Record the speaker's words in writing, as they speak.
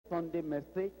Sunday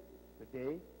message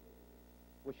today,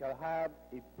 we shall have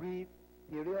a brief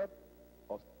period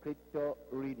of scripture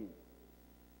reading.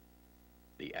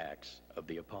 The Acts of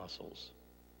the Apostles.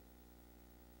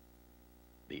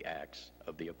 The Acts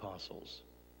of the Apostles.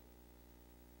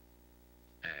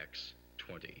 Acts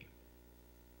 20.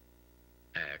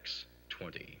 Acts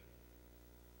 20.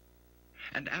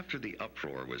 And after the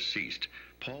uproar was ceased,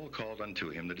 Paul called unto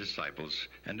him the disciples,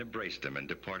 and embraced them, and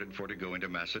departed for to go into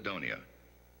Macedonia.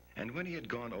 And when he had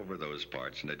gone over those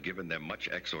parts, and had given them much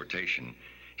exhortation,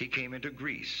 he came into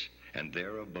Greece, and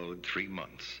there abode 3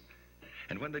 months.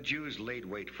 And when the Jews laid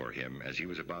wait for him, as he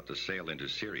was about to sail into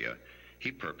Syria,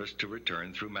 he purposed to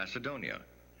return through Macedonia.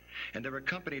 And there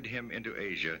accompanied him into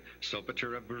Asia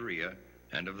Sopater of Berea,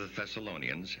 and of the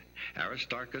Thessalonians,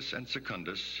 Aristarchus and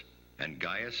Secundus, and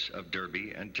Gaius of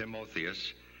Derbe, and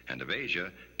Timotheus, and of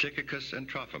Asia Tychicus and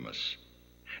Trophimus.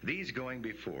 These going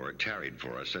before tarried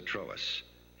for us at Troas.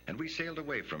 And we sailed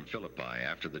away from Philippi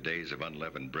after the days of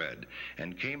unleavened bread,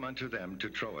 and came unto them to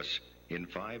Troas in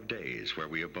 5 days, where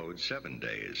we abode 7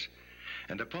 days.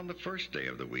 And upon the first day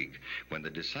of the week, when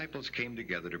the disciples came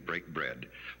together to break bread,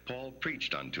 Paul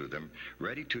preached unto them,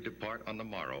 ready to depart on the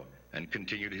morrow, and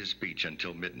continued his speech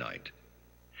until midnight.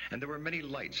 And there were many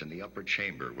lights in the upper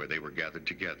chamber where they were gathered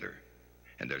together.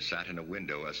 And there sat in a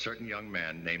window a certain young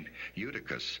man named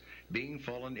Eutychus, being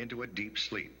fallen into a deep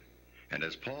sleep. And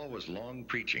as Paul was long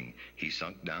preaching, he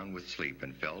sunk down with sleep,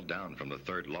 and fell down from the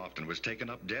 3rd loft, and was taken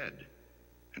up dead.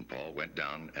 And Paul went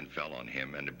down and fell on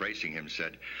him, and embracing him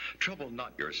said, Trouble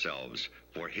not yourselves,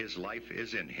 for his life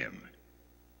is in him.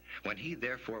 When he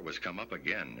therefore was come up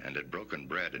again, and had broken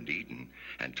bread and eaten,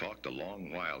 and talked a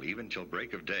long while, even till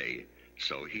break of day,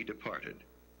 so he departed.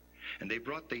 And they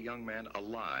brought the young man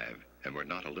alive, and were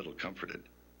not a little comforted.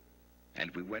 And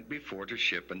we went before to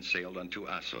ship, and sailed unto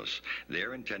Assos,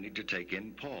 there intending to take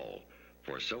in Paul,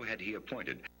 for so had he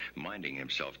appointed, minding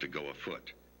himself to go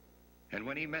afoot. And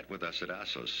when he met with us at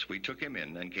Assos, we took him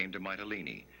in, and came to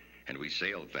Mytilene. And we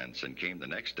sailed thence, and came the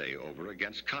next day over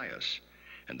against Chios.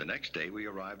 And the next day we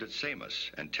arrived at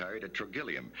Samos, and tarried at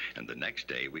Trogyllium. And the next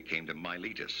day we came to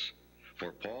Miletus.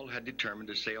 For Paul had determined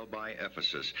to sail by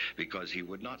Ephesus, because he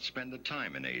would not spend the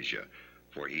time in Asia.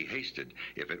 For he hasted,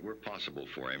 if it were possible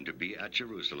for him, to be at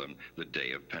Jerusalem the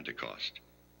day of Pentecost.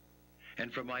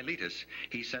 And from Miletus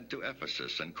he sent to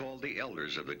Ephesus, and called the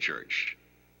elders of the church.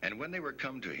 And when they were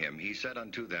come to him, he said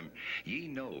unto them, Ye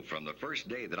know from the first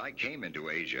day that I came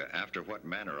into Asia, after what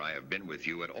manner I have been with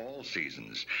you at all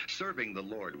seasons, serving the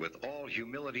Lord with all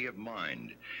humility of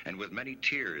mind, and with many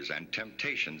tears and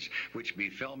temptations, which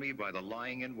befell me by the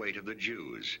lying in wait of the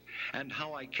Jews, and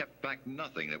how I kept back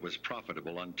nothing that was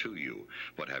profitable unto you,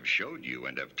 but have showed you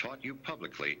and have taught you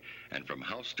publicly, and from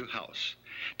house to house,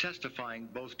 testifying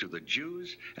both to the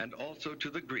Jews and also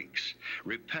to the Greeks,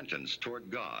 repentance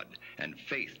toward God, and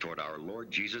faith toward our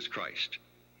Lord Jesus Christ.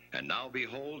 And now,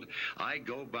 behold, I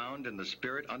go bound in the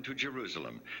Spirit unto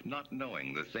Jerusalem, not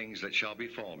knowing the things that shall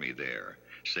befall me there,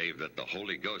 save that the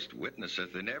Holy Ghost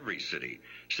witnesseth in every city,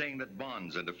 saying that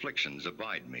bonds and afflictions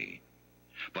abide me.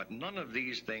 But none of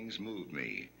these things move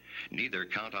me, neither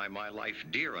count I my life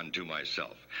dear unto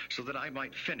myself, so that I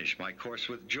might finish my course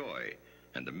with joy,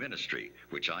 and the ministry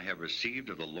which I have received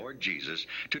of the Lord Jesus,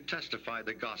 to testify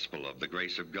the gospel of the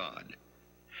grace of God.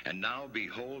 And now,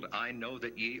 behold, I know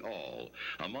that ye all,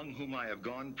 among whom I have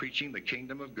gone preaching the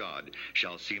kingdom of God,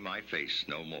 shall see my face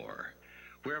no more.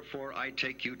 Wherefore I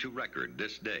take you to record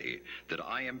this day, that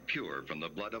I am pure from the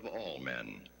blood of all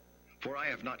men. For I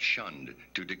have not shunned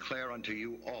to declare unto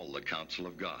you all the counsel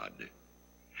of God.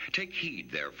 Take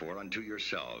heed, therefore, unto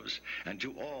yourselves, and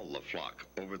to all the flock,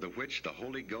 over the which the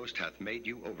Holy Ghost hath made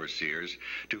you overseers,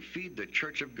 to feed the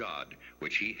church of God,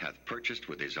 which he hath purchased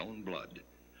with his own blood.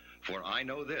 For I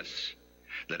know this,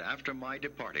 that after my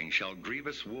departing shall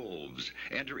grievous wolves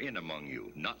enter in among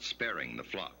you, not sparing the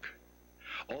flock.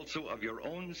 Also of your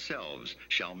own selves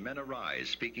shall men arise,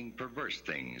 speaking perverse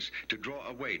things, to draw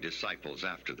away disciples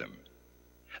after them.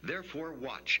 Therefore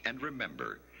watch and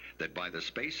remember, that by the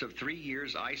space of 3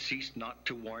 years I ceased not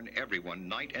to warn everyone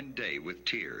night and day with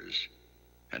tears.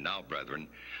 And now, brethren,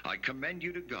 I commend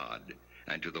you to God,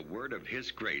 and to the word of his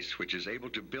grace, which is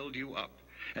able to build you up,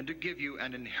 and to give you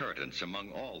an inheritance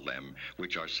among all them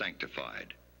which are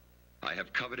sanctified. I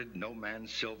have coveted no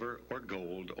man's silver or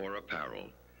gold or apparel.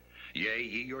 Yea,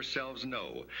 ye yourselves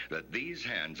know that these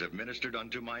hands have ministered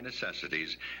unto my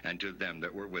necessities, and to them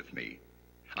that were with me.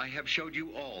 I have showed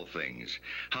you all things,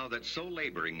 how that so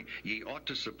laboring ye ought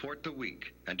to support the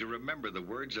weak, and to remember the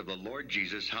words of the Lord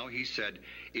Jesus, how he said,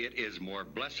 It is more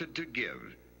blessed to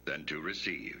give than to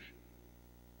receive.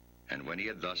 And when he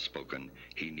had thus spoken,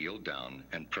 he kneeled down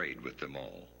and prayed with them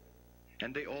all.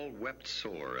 And they all wept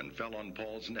sore, and fell on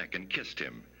Paul's neck, and kissed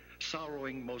him,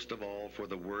 sorrowing most of all for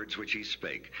the words which he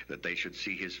spake, that they should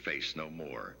see his face no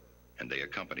more. And they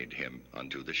accompanied him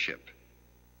unto the ship.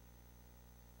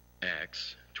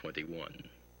 Acts 21.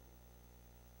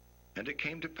 And it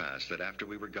came to pass that after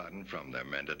we were gotten from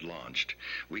them, and had launched,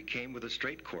 we came with a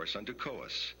straight course unto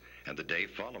Coos, and the day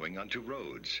following unto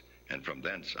Rhodes, and from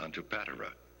thence unto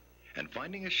Patara. And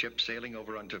finding a ship sailing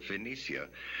over unto Phoenicia,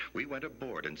 we went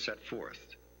aboard and set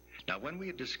forth. Now when we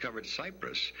had discovered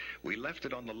Cyprus, we left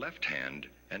it on the left hand,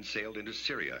 and sailed into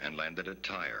Syria, and landed at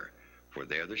Tyre, for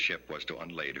there the ship was to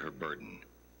unlade her burden.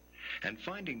 And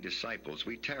finding disciples,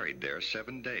 we tarried there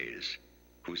 7 days,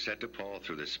 who said to Paul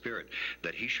through the Spirit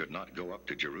that he should not go up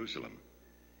to Jerusalem.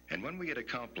 And when we had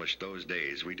accomplished those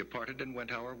days, we departed and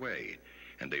went our way.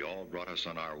 And they all brought us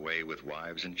on our way with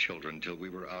wives and children till we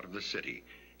were out of the city.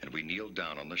 And we kneeled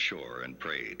down on the shore and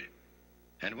prayed.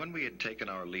 And when we had taken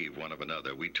our leave one of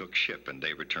another, we took ship, and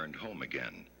they returned home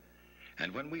again.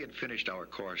 And when we had finished our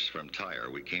course from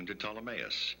Tyre, we came to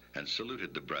Ptolemais, and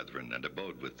saluted the brethren, and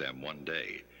abode with them 1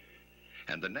 day.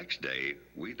 And the next day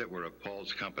we that were of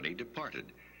Paul's company departed,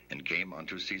 and came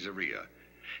unto Caesarea.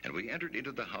 And we entered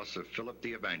into the house of Philip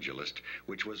the evangelist,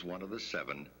 which was one of the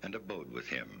 7, and abode with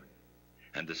him.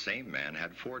 And the same man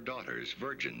had 4 daughters,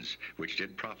 virgins, which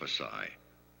did prophesy.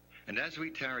 And as we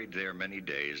tarried there many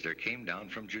days, there came down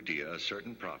from Judea a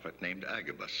certain prophet named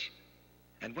Agabus.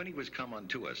 And when he was come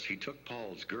unto us, he took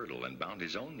Paul's girdle, and bound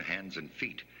his own hands and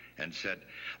feet, and said,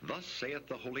 Thus saith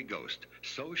the Holy Ghost,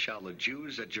 So shall the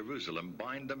Jews at Jerusalem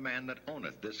bind the man that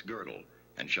owneth this girdle,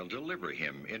 and shall deliver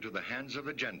him into the hands of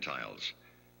the Gentiles.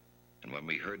 And when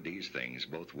we heard these things,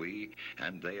 both we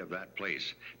and they of that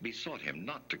place besought him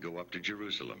not to go up to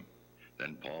Jerusalem.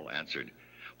 Then Paul answered,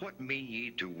 What mean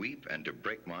ye to weep and to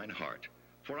break mine heart?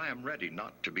 For I am ready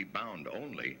not to be bound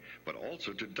only, but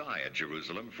also to die at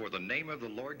Jerusalem for the name of the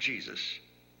Lord Jesus.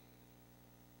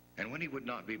 And when he would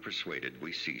not be persuaded,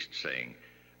 we ceased, saying,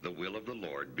 The will of the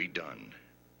Lord be done.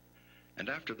 And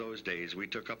after those days we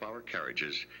took up our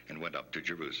carriages, and went up to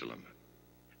Jerusalem.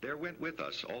 There went with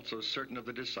us also certain of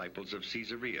the disciples of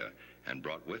Caesarea, and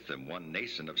brought with them one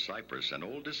Nason of Cyprus, an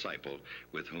old disciple,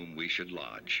 with whom we should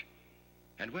lodge.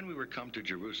 And when we were come to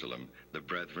Jerusalem, the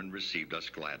brethren received us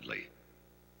gladly.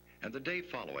 And the day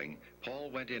following,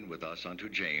 Paul went in with us unto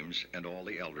James, and all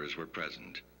the elders were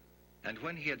present. And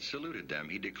when he had saluted them,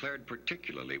 he declared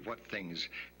particularly what things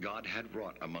God had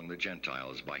wrought among the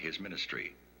Gentiles by his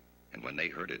ministry. And when they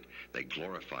heard it, they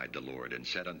glorified the Lord, and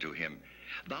said unto him,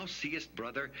 Thou seest,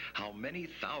 brother, how many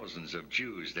thousands of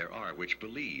Jews there are which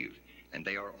believe, and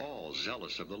they are all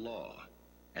zealous of the law.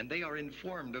 And they are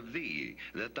informed of thee,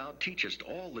 that thou teachest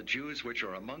all the Jews which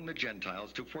are among the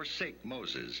Gentiles to forsake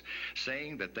Moses,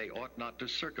 saying that they ought not to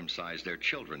circumcise their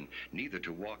children, neither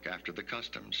to walk after the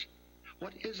customs.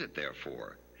 What is it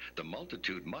therefore? The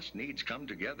multitude must needs come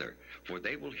together, for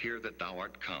they will hear that thou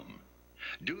art come.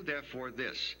 Do therefore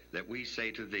this, that we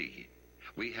say to thee,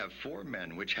 We have 4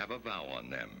 men which have a vow on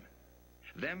them.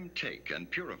 Them take,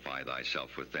 and purify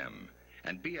thyself with them,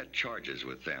 and be at charges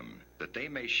with them, that they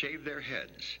may shave their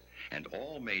heads, and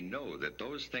all may know that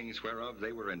those things whereof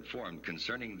they were informed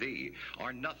concerning thee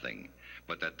are nothing,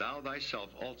 but that thou thyself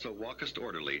also walkest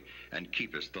orderly, and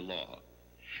keepest the law.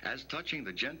 As touching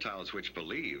the Gentiles which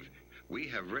believe, we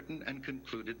have written and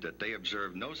concluded that they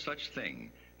observe no such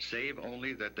thing, save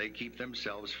only that they keep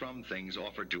themselves from things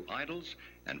offered to idols,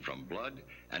 and from blood,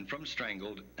 and from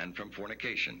strangled, and from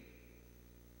fornication.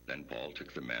 Then Paul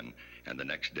took the men, and the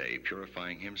next day,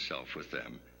 purifying himself with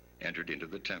them, entered into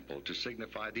the temple to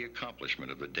signify the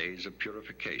accomplishment of the days of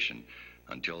purification,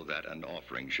 until that an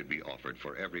offering should be offered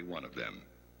for every one of them.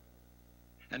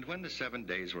 And when the 7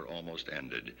 days were almost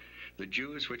ended, the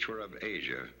Jews which were of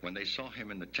Asia, when they saw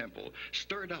him in the temple,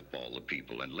 stirred up all the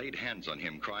people, and laid hands on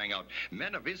him, crying out,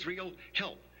 Men of Israel,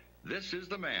 help! This is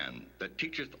the man that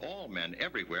teacheth all men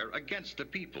everywhere against the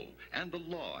people, and the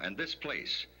law, and this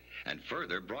place. And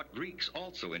further brought Greeks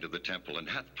also into the temple, and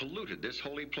hath polluted this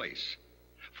holy place.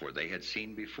 For they had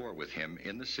seen before with him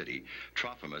in the city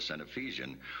Trophimus, an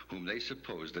Ephesian, whom they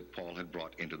supposed that Paul had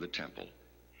brought into the temple.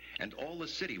 And all the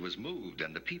city was moved,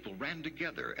 and the people ran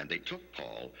together, and they took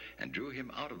Paul, and drew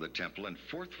him out of the temple, and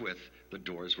forthwith the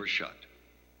doors were shut.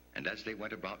 And as they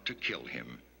went about to kill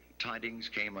him, tidings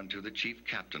came unto the chief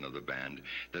captain of the band,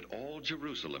 that all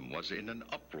Jerusalem was in an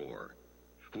uproar,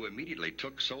 who immediately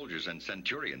took soldiers and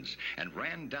centurions, and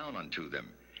ran down unto them.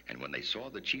 And when they saw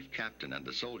the chief captain and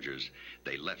the soldiers,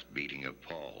 they left beating of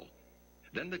Paul.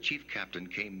 Then the chief captain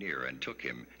came near, and took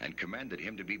him, and commanded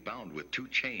him to be bound with 2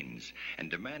 chains, and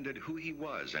demanded who he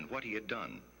was, and what he had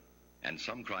done. And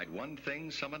some cried one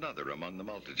thing, some another among the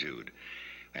multitude.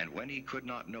 And when he could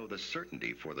not know the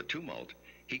certainty for the tumult,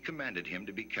 he commanded him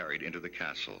to be carried into the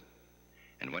castle.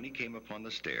 And when he came upon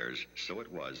the stairs, so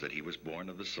it was that he was borne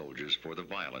of the soldiers for the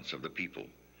violence of the people.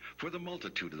 For the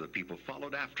multitude of the people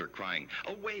followed after, crying,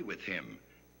 Away with him!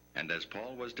 And as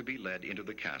Paul was to be led into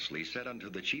the castle, he said unto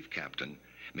the chief captain,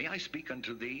 May I speak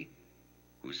unto thee?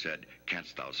 Who said,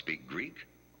 Canst thou speak Greek?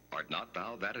 Art not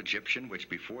thou that Egyptian which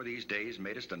before these days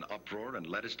madest an uproar and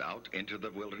leddest out into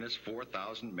the wilderness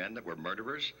 4,000 men that were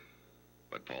murderers?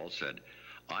 But Paul said,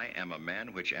 I am a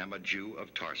man which am a Jew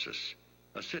of Tarsus,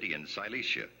 a city in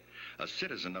Cilicia, a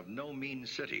citizen of no mean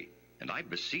city, and I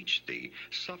beseech thee,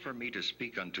 suffer me to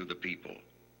speak unto the people.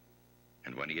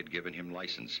 And when he had given him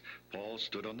license, Paul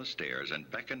stood on the stairs and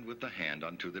beckoned with the hand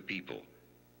unto the people.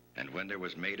 And when there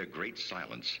was made a great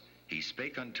silence, he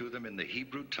spake unto them in the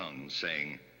Hebrew tongue,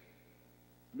 saying,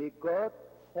 May God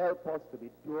help us to be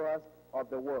doers of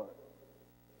the word.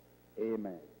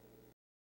 Amen.